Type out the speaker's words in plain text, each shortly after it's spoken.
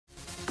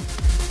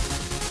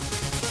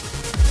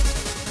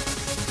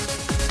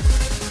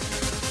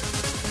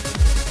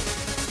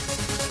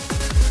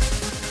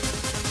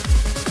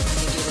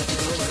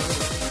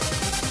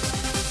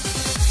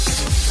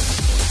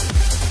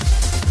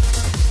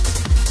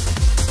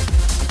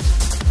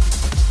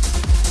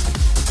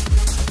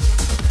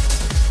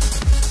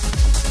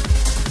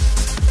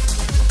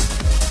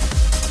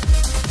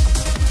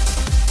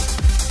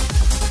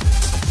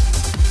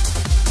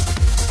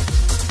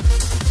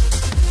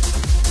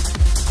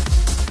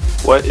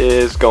What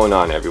is going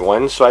on,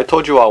 everyone? So I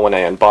told you all when I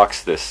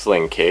unboxed this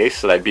sling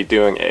case that I'd be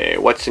doing a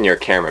what's in your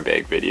camera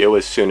bag video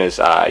as soon as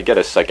I get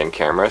a second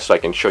camera so I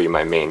can show you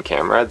my main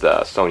camera, the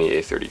Sony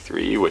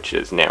A33, which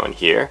is now in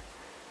here.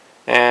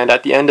 And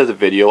at the end of the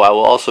video I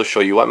will also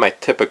show you what my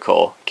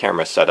typical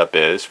camera setup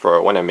is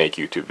for when I make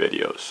YouTube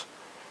videos.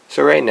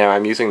 So right now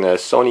I'm using the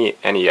Sony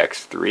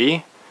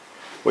NEX3,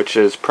 which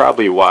is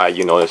probably why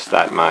you notice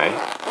that my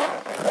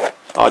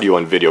audio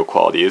and video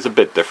quality is a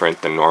bit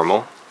different than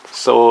normal.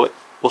 So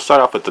we'll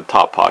start off with the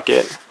top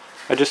pocket.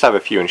 I just have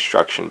a few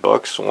instruction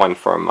books, one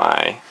for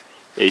my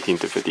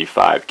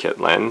 18-55 kit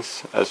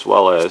lens, as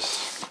well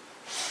as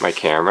my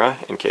camera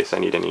in case I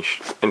need any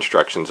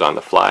instructions on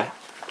the fly.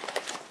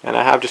 And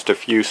I have just a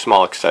few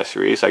small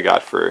accessories I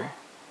got for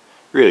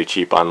really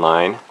cheap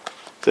online.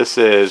 This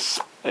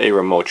is a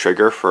remote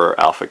trigger for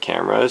alpha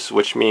cameras,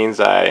 which means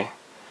I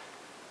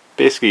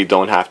basically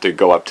don't have to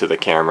go up to the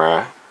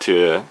camera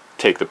to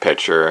take the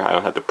picture. I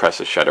don't have to press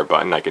the shutter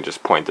button. I can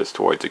just point this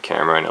towards the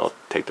camera and it'll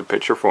take the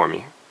picture for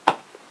me.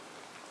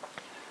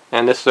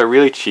 And this is a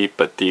really cheap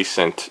but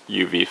decent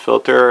UV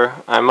filter.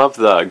 I'm of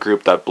the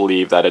group that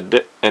believe that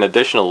an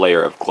additional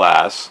layer of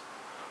glass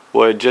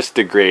would just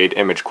degrade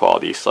image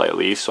quality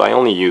slightly, so I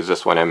only use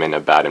this when I'm in a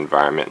bad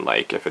environment,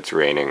 like if it's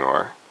raining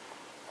or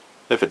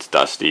if it's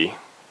dusty.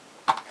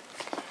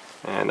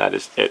 And that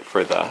is it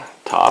for the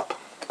top.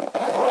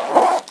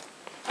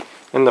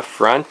 In the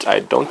front, I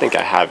don't think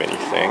I have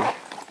anything,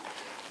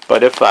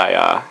 but if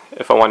I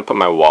want to put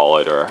my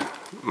wallet or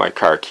my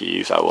car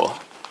keys, I will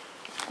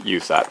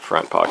use that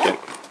front pocket.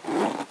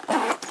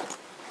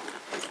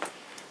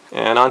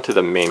 And onto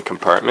the main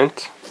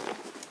compartment.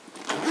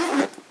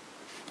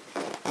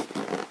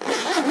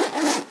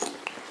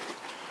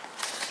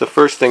 The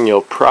first thing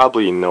you'll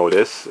probably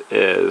notice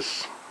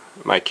is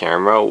my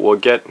camera. We'll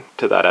get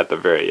to that at the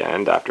very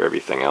end after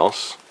everything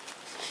else.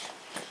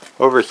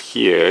 Over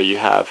here you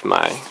have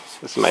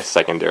this is my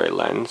secondary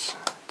lens.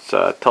 It's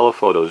a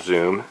telephoto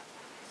zoom.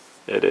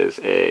 It is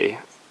a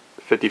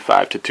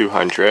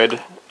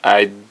 55-200.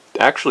 I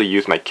actually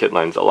use my kit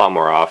lens a lot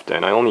more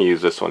often. I only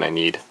use this when I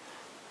need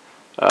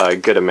a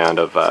good amount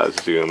of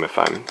zoom if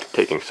I'm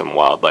taking some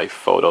wildlife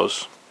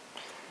photos.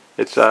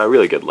 It's a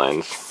really good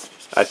lens.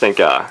 I think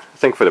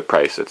for the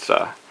price it's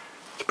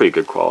pretty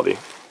good quality.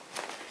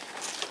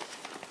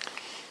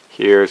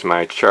 Here's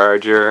my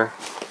charger,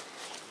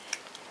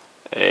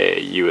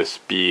 a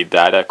USB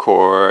data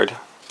cord,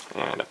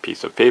 and a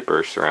piece of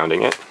paper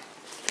surrounding it.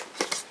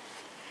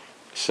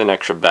 It's an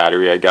extra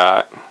battery I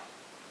got.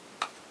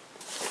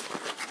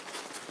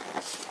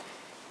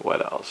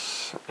 What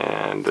else?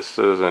 And this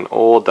is an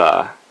old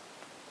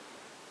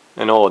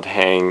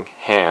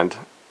hand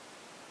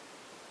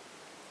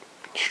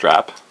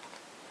strap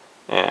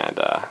and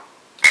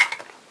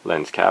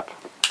lens cap.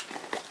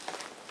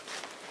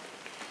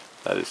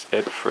 That is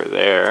it for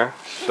there.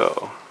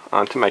 So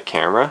onto my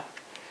camera.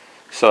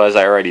 So as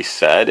I already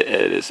said,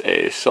 it is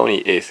a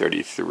Sony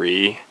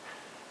A33.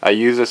 I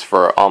use this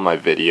for all my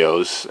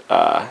videos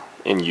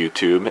in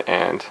YouTube,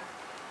 and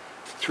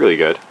it's really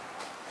good.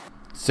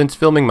 Since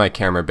filming my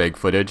camera bag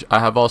footage, I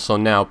have also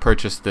now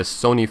purchased this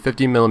Sony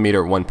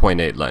 50mm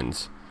 1.8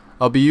 lens.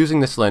 I'll be using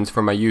this lens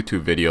for my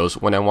YouTube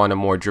videos when I want a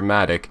more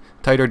dramatic,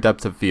 tighter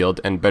depth of field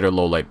and better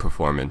low light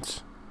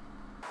performance.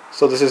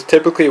 So this is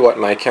typically what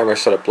my camera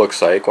setup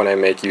looks like when I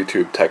make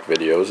YouTube tech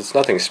videos. It's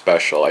nothing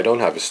special. I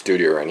don't have a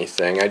studio or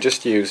anything. I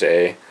just use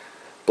a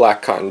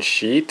black cotton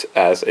sheet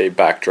as a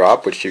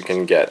backdrop, which you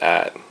can get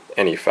at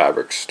any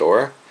fabric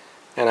store.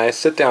 And I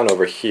sit down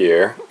over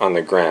here on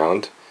the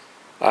ground.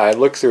 I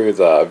look through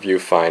the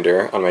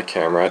viewfinder on my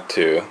camera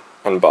to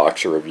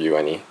unbox or review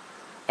any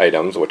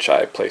items, which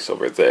I place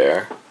over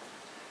there.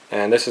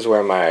 And this is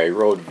where my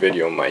Rode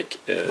VideoMic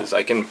is.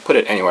 I can put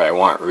it anywhere I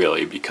want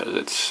really because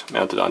it's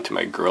mounted onto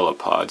my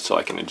GorillaPod, so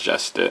I can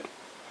adjust it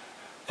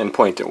and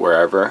point it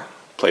wherever,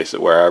 place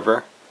it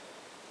wherever.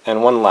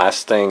 And one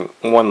last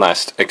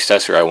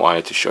accessory I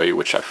wanted to show you,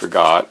 which I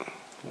forgot,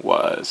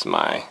 was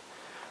my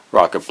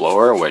rocket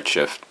blower, which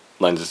if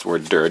lenses were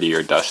dirty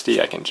or dusty,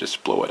 I can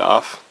just blow it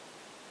off.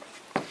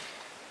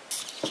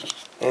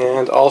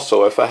 And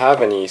also, if I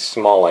have any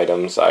small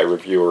items I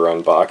review or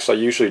unbox, I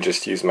usually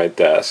just use my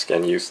desk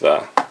and use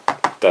the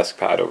desk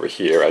pad over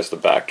here as the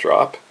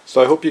backdrop.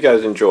 So I hope you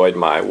guys enjoyed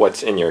my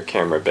what's in your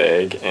camera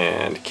bag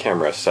and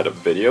camera setup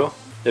video.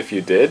 If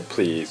you did,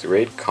 please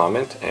rate,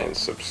 comment, and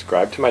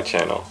subscribe to my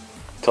channel.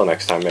 Till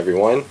next time,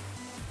 everyone,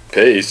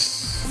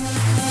 peace!